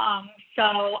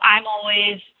 So I'm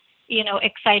always,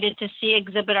 excited to see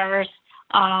exhibitors,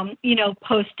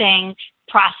 posting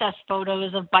process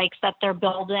photos of bikes that they're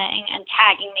building and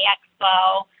tagging the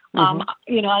expo.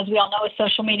 As we all know with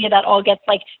social media, that all gets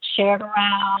like shared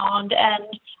around and,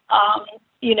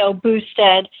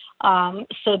 boosted.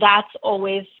 So that's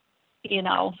always,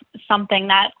 something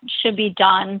that should be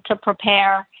done to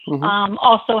prepare.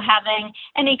 Also having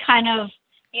any kind of,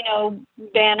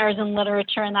 banners and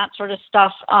literature and that sort of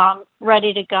stuff,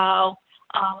 ready to go.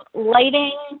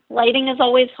 Lighting is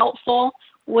always helpful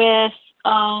with,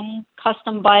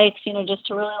 custom bikes, just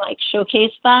to really like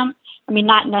showcase them. I mean,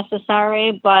 not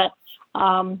necessary, but,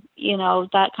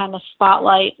 that kind of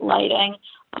spotlight lighting,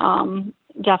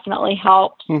 definitely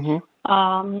helps.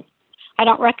 I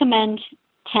don't recommend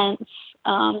tents.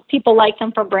 People like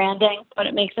them for branding, but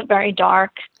it makes it very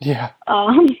dark. Yeah.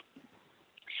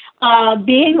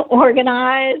 Being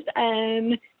organized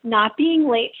and not being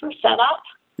late for setup.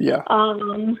 Yeah.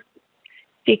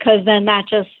 Because then that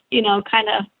just, kind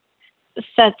of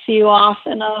sets you off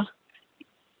in a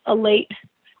late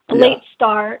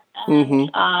start. And,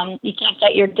 you can't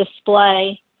get your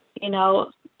display,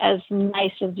 as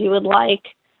nice as you would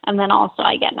like. And then also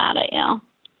I get mad at you.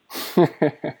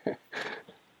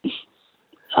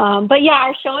 But yeah,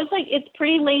 our show is it's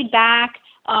pretty laid back.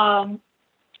 All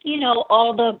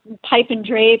the pipe and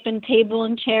drape and table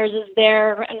and chairs is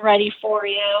there and ready for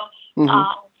you.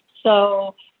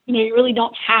 So, you really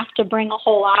don't have to bring a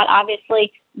whole lot.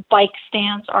 Obviously, bike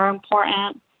stands are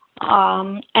important.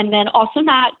 And then also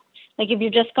not, if you're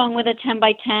just going with a 10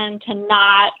 by 10, to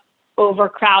not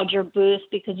overcrowd your booth,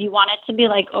 because you want it to be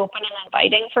open and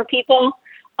inviting for people.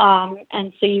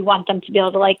 And so you want them to be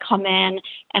able to come in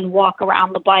and walk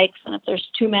around the bikes. And if there's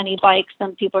too many bikes,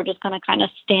 then people are just going to kind of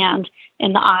stand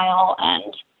in the aisle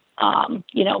and,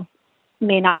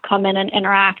 may not come in and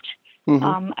interact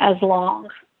as long.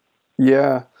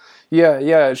 Yeah.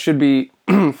 It should be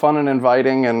fun and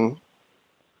inviting. And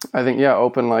I think,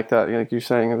 open like that. Like you're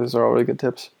saying, those are all really good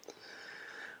tips.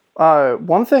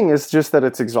 One thing is just that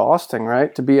it's exhausting,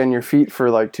 right? To be on your feet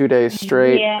for 2 days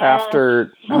straight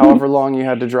after however long you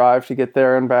had to drive to get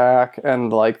there and back.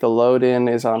 And the load in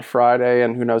is on Friday,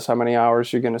 and who knows how many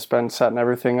hours you're going to spend setting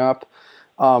everything up.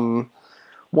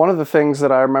 One of the things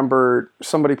that I remember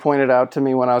somebody pointed out to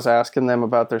me when I was asking them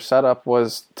about their setup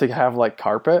was to have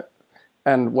carpet.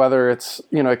 And whether it's,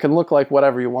 it can look like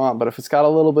whatever you want, but if it's got a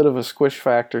little bit of a squish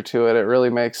factor to it, it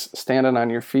really makes standing on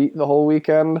your feet the whole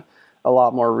weekend a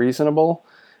lot more reasonable.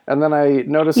 And then I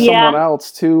noticed someone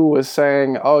else too was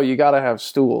saying, oh, you got to have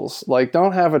stools.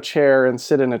 Don't have a chair and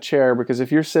sit in a chair, because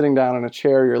if you're sitting down in a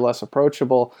chair, you're less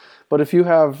approachable. But if you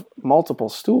have multiple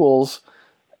stools,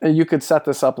 you could set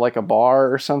this up like a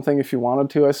bar or something if you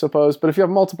wanted to, I suppose. But if you have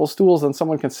multiple stools, then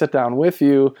someone can sit down with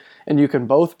you and you can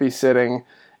both be sitting.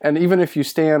 And even if you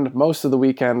stand most of the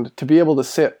weekend, to be able to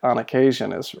sit on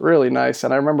occasion is really nice.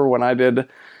 And I remember when I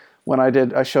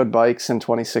showed bikes in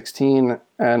 2016,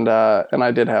 and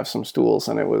I did have some stools,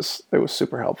 and it was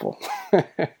super helpful.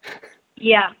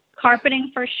 Yeah,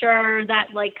 carpeting for sure. That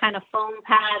kind of foam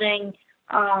padding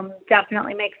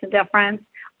definitely makes a difference.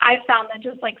 I found that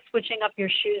just switching up your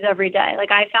shoes every day.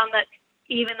 I found that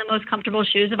even the most comfortable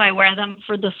shoes, if I wear them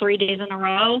for the 3 days in a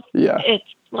row,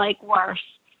 it's worse.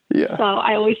 Yeah. So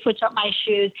I always switch up my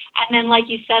shoes. And then, like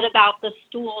you said about the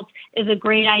stools, is a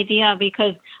great idea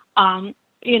because, I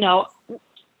don't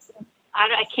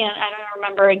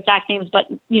remember exact names, but,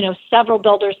 several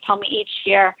builders tell me each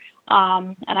year,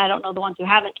 and I don't know the ones who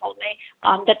haven't told me,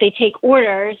 that they take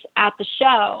orders at the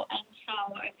show. And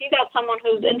so if you got someone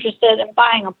who's interested in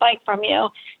buying a bike from you,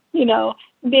 it'd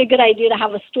be a good idea to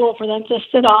have a stool for them to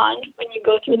sit on when you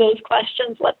go through those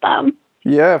questions with them.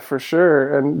 Yeah, for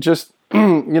sure. And just,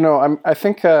 I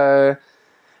think I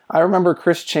remember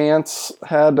Chris Chance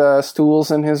had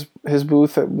stools in his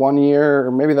booth at 1 year,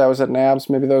 or maybe that was at NABS,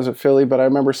 maybe that was at Philly, but I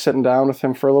remember sitting down with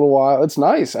him for a little while. It's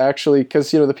nice, actually,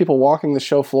 because, the people walking the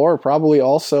show floor probably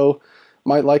also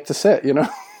might like to sit,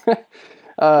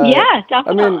 Yeah,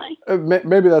 definitely. I mean,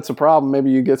 maybe that's a problem. Maybe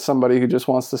you get somebody who just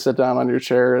wants to sit down on your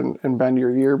chair and bend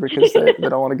your ear because they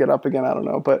don't want to get up again. I don't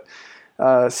know, but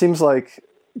seems like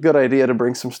a good idea to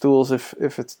bring some stools if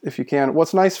you can.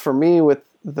 What's nice for me with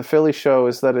the Philly show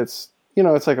is that it's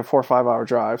it's like a 4 or 5 hour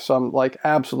drive, so I'm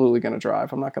absolutely going to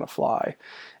drive. I'm not going to fly,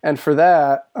 and for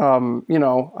that,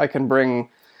 I can bring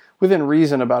within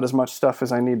reason about as much stuff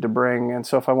as I need to bring. And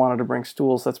so if I wanted to bring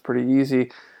stools, that's pretty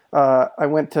easy. I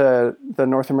went to the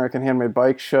North American Handmade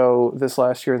Bike Show this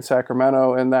last year in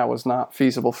Sacramento, and that was not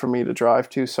feasible for me to drive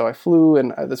to, so I flew,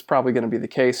 and that's probably going to be the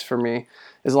case for me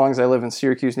as long as I live in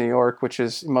Syracuse, New York, which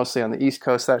is mostly on the East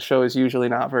Coast. That show is usually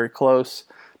not very close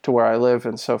to where I live.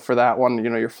 And so for that one,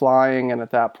 you're flying, and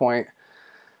at that point,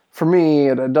 for me,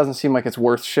 it doesn't seem like it's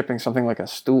worth shipping something like a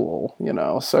stool,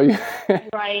 So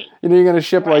Right. you're going to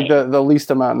ship Right. like the least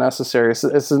amount necessary.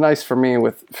 It's nice for me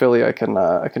with Philly. I can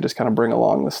just kind of bring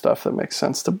along the stuff that makes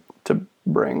sense to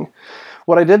bring.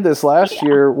 What I did this last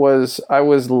year was I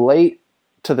was late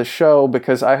to the show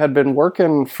because I had been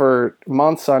working for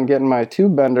months on getting my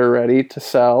tube bender ready to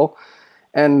sell,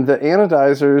 and the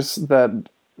anodizers that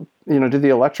do the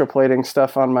electroplating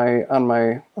stuff on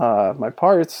my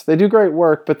parts. They do great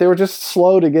work, but they were just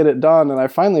slow to get it done. And I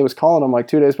finally was calling them like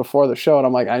 2 days before the show, and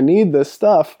I'm like, I need this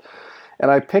stuff. And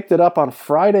I picked it up on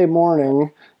Friday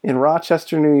morning in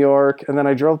Rochester, New York, and then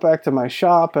I drove back to my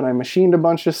shop and I machined a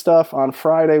bunch of stuff on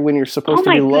Friday when you're supposed to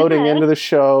be loading into the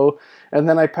show. And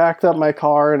then I packed up my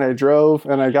car and I drove,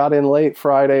 and I got in late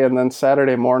Friday, and then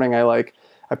Saturday morning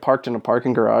I parked in a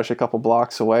parking garage a couple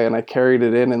blocks away, and I carried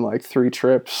it in like 3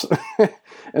 trips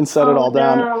and set it all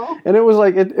down. No. And it was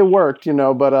like, it worked,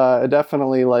 but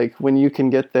definitely like when you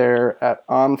can get there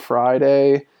on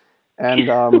Friday, and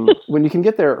when you can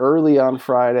get there early on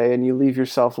Friday and you leave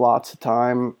yourself lots of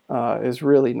time is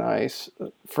really nice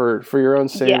for your own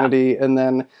sanity. And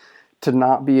then to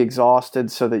not be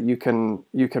exhausted so that you can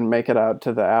make it out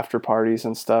to the after parties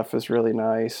and stuff is really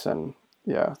nice. And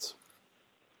yeah,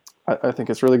 I think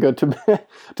it's really good to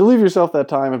leave yourself that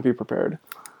time and be prepared.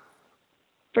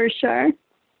 For sure.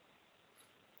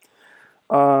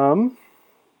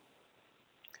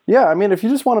 Yeah, I mean, if you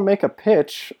just want to make a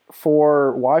pitch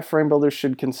for why frame builders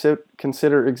should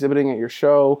consider exhibiting at your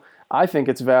show, I think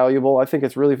it's valuable. I think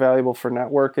it's really valuable for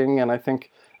networking, and I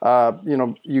think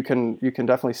you can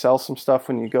definitely sell some stuff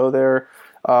when you go there.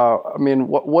 I mean,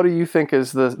 what do you think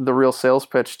is the real sales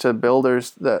pitch to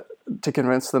builders to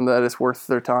convince them that it's worth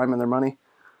their time and their money?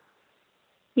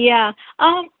 Yeah,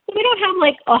 we don't have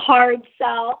like a hard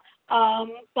sell,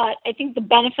 but I think the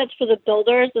benefits for the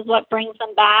builders is what brings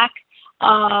them back.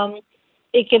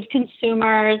 It gives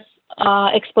consumers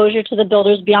exposure to the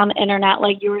builders beyond the internet,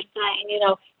 like you were saying. You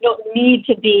don't need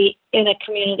to be in a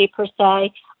community per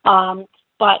se,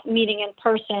 but meeting in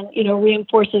person,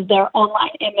 reinforces their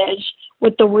online image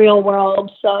with the real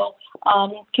world. So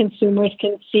consumers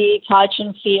can see, touch,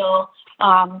 and feel.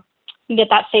 You get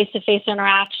that face-to-face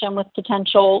interaction with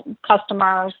potential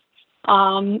customers.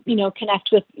 Connect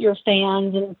with your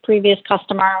fans and previous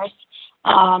customers.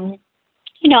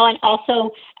 And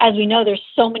also, as we know, there's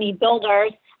so many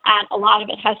builders, and a lot of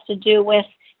it has to do with,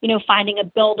 finding a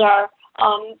builder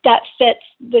that fits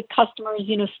the customer's,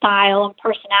 style and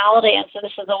personality. And so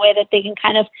this is a way that they can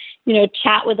kind of,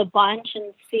 chat with a bunch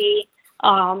and see,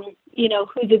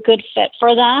 who's a good fit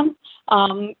for them.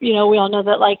 We all know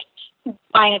that, like,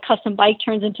 buying a custom bike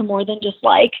turns into more than just,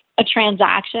 like, a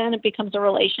transaction. It becomes a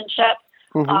relationship.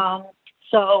 Mm-hmm.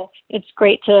 So it's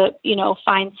great to,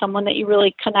 find someone that you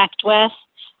really connect with.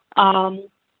 And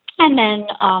then,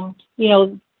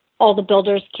 all the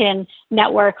builders can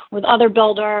network with other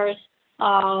builders,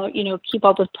 keep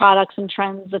up with products and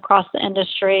trends across the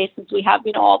industry, since we have,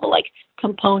 all the like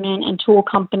component and tool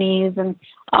companies and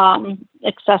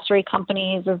accessory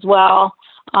companies as well.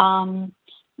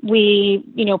 We,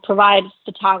 provide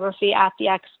photography at the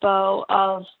expo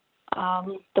of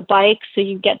the bike, so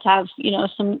you get to have,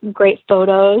 some great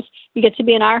photos. You get to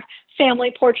be in our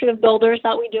family portrait of builders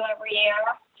that we do every year.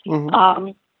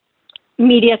 Mm-hmm.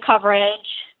 Media coverage.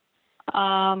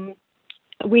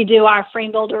 We do our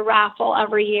frame builder raffle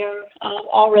every year.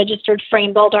 All registered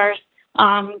frame builders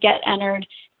get entered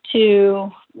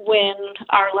to win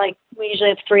we usually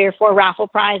have 3 or 4 raffle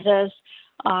prizes.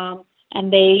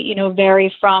 And they,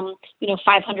 vary from,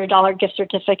 $500 gift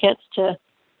certificates to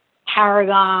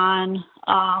Paragon.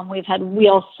 We've had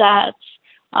wheel sets.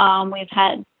 We've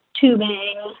had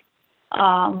tubing,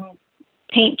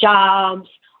 paint jobs,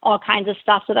 all kinds of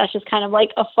stuff. So that's just kind of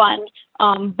like a fun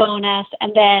bonus.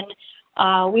 And then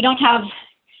we don't have,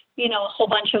 a whole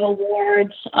bunch of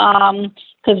awards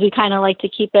because we kind of like to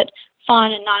keep it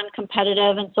fun and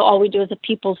non-competitive. And so all we do is a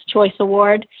People's Choice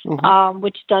Award, mm-hmm.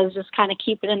 Which does just kind of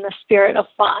keep it in the spirit of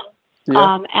fun.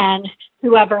 Yeah. And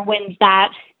whoever wins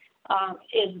that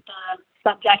is the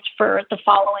subject for the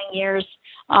following year's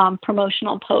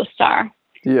promotional poster.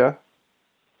 Yeah.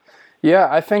 Yeah,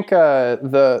 I think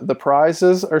the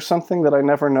prizes are something that I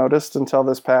never noticed until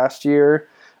this past year.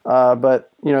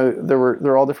 But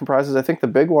they're all different prizes. I think the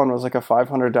big one was like a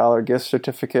 $500 gift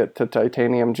certificate to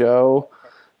Titanium Joe.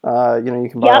 You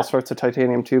can buy all sorts of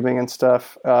titanium tubing and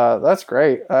stuff. That's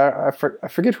great. I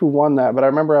forget who won that, but I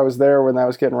remember I was there when that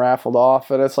was getting raffled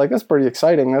off, and it's like, that's pretty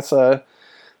exciting. That's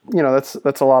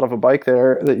that's a lot of a bike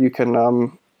there that you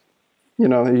can,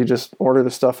 you just order the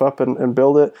stuff up and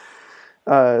build it.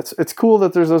 it's cool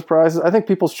that there's those prizes. I think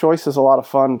People's Choice is a lot of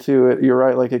fun too. You're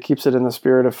right, like it keeps it in the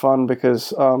spirit of fun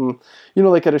because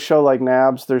like at a show like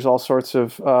NABS, there's all sorts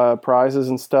of prizes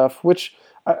and stuff, which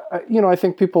I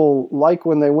think people like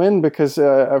when they win because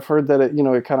I've heard that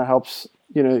it kind of helps.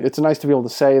 It's nice to be able to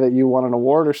say that you won an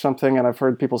award or something, and I've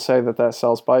heard people say that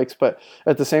sells bikes. But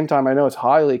at the same time, I know it's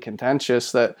highly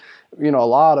contentious that, a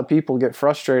lot of people get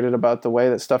frustrated about the way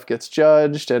that stuff gets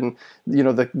judged and,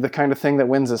 the kind of thing that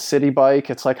wins a city bike.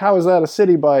 It's like, how is that a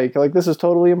city bike? Like, this is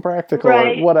totally impractical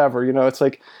right. or whatever. It's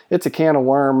like, it's a can of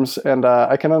worms. And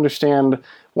I can understand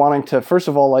wanting to, first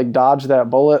of all, like dodge that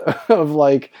bullet of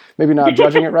like maybe not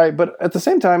judging it right. But at the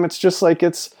same time, it's just like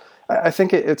I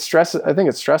think it's stressful. I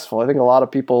think a lot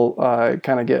of people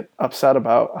kind of get upset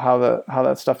about how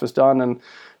that stuff is done. And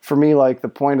for me, like the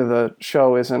point of the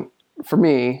show isn't, for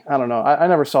me, I don't know. I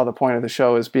never saw the point of the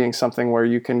show as being something where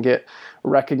you can get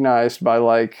recognized by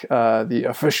like the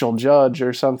official judge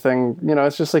or something.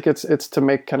 It's just like it's to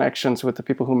make connections with the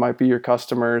people who might be your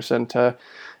customers and to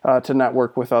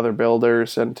network with other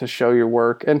builders and to show your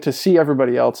work and to see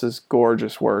everybody else's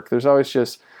gorgeous work. There's always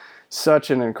just such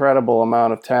an incredible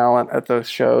amount of talent at those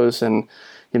shows. And,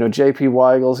 JP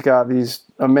Weigel's got these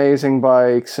amazing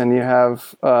bikes, and you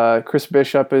have Chris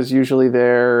Bishop is usually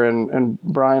there, and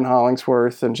Brian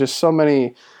Hollingsworth, and just so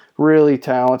many really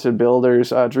talented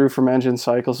builders. Drew from Engine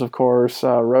Cycles, of course.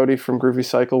 Rody from Groovy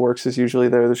Cycle Works is usually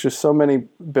there. There's just so many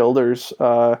builders who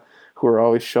are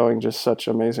always showing just such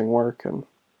amazing work. And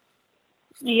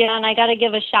yeah, and I got to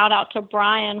give a shout out to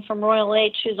Brian from Royal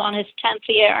H, who's on his 10th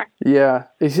year. Yeah,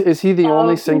 is he the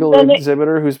only single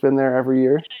exhibitor who's been there every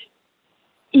year?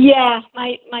 Yeah,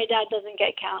 my dad doesn't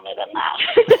get counted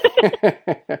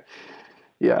in that.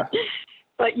 Yeah.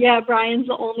 But yeah, Brian's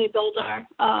the only builder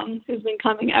who's been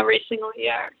coming every single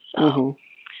year. So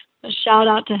a shout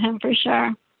out to him for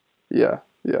sure. Yeah,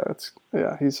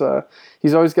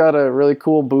 he's always got a really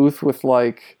cool booth with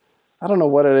like, I don't know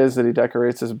what it is that he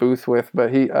decorates his booth with,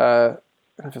 but he I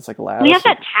don't know if it's like lattice. He has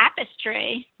that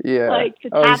tapestry. Yeah. Like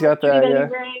the he's got that. Yeah.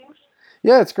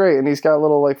 Yeah, it's great, and he's got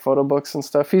little like photo books and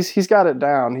stuff. He's got it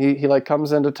down. He like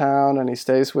comes into town and he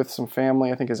stays with some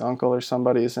family. I think his uncle or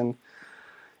somebody's in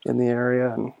the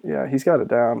area, and yeah, he's got it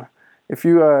down. If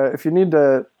you need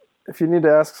to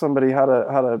ask somebody how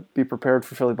to be prepared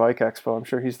for Philly Bike Expo, I'm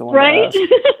sure he's the one. Right. To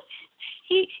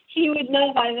ask. He would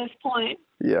know by this point.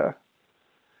 Yeah.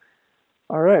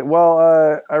 All right. Well,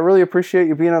 I really appreciate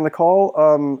you being on the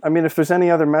call. If there's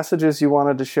any other messages you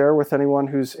wanted to share with anyone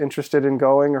who's interested in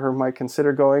going or who might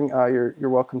consider going, you're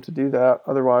welcome to do that.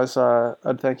 Otherwise,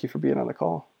 I'd thank you for being on the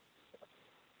call.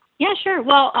 Yeah, sure.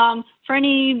 Well, for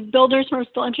any builders who are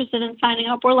still interested in signing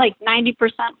up, we're like 90%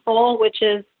 full, which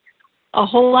is a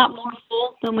whole lot more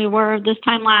full than we were this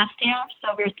time last year.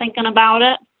 So if you're thinking about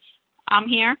it, I'm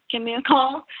here. Give me a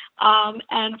call.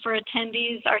 And for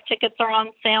attendees, our tickets are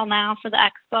on sale now for the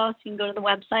expo. So you can go to the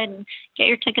website and get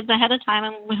your tickets ahead of time.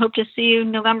 And we hope to see you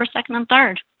November 2nd and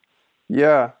 3rd.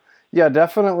 Yeah,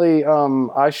 definitely.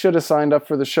 I should have signed up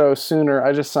for the show sooner.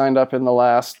 I just signed up in the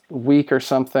last week or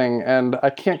something, and I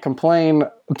can't complain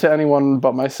to anyone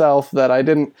but myself that I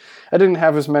didn't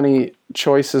have as many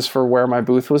choices for where my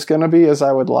booth was going to be as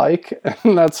I would like,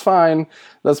 and that's fine.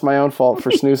 That's my own fault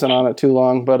for snoozing on it too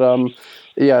long. But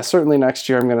yeah, certainly next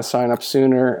year I'm going to sign up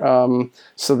sooner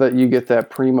so that you get that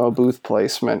primo booth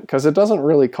placement, because it doesn't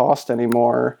really cost any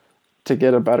more to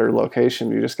get a better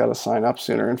location. You just got to sign up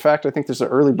sooner. In fact, I think there's an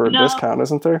early bird discount,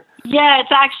 isn't there? Yeah,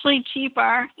 it's actually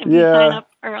cheaper if you sign up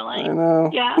early. I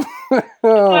know. Yeah.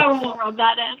 So we'll rub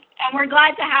that in. And we're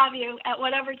glad to have you at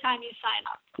whatever time you sign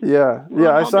up.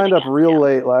 Yeah. I signed up real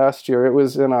late last year. It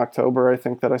was in October, I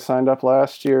think, that I signed up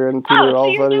last year. And Peter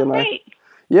Alvetti and I.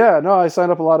 Yeah, no, I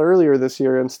signed up a lot earlier this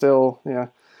year and still, yeah.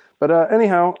 But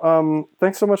anyhow,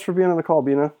 thanks so much for being on the call,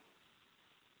 Bina.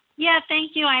 Yeah,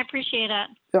 thank you. I appreciate it.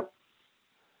 Yep.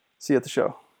 See you at the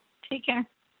show. Take care.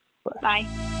 Bye.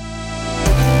 Bye.